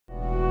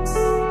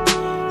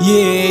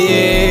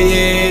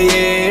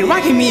Yeah.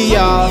 Rocking me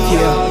off,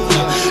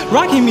 yeah.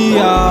 Rocking me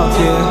off,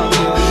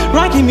 yeah.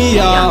 Rocking me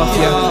off,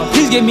 yeah.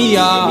 Please get me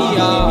off,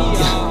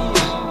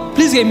 yeah.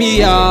 Please get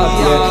me off,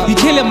 yeah. You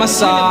killing my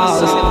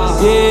sauce,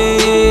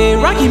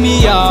 yeah. Rocking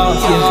me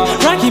off,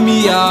 yeah. Rocking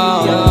me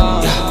off,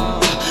 yeah.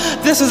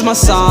 This is my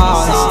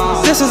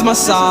sauce, this is my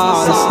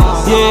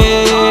sauce,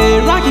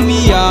 yeah. Rocking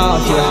me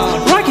off,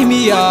 yeah. Rocking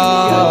me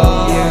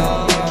off,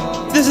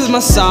 yeah. This is my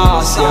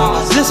sauce,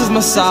 yeah. This is my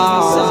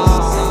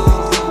sauce.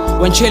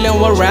 When chillin'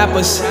 with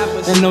rappers,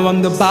 they know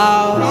I'm the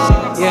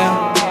boss,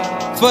 yeah.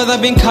 Further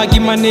been cocky,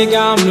 my nigga,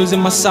 I'm losing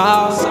my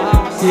sauce,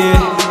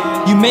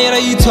 yeah. You made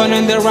it, you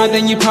turning the right,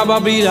 then you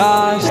probably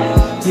lost,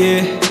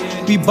 yeah.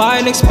 We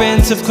buying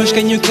expensive kush,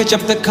 can you catch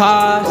up the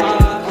cost?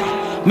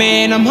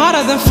 Man, I'm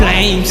hotter than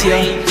flames,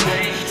 yeah.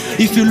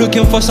 If you're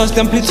looking for sauce,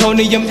 then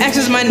plutonium X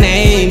is my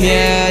name,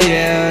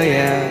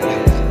 yeah.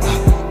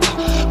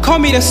 Call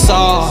me the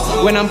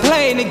saw when I'm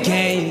playing the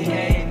game.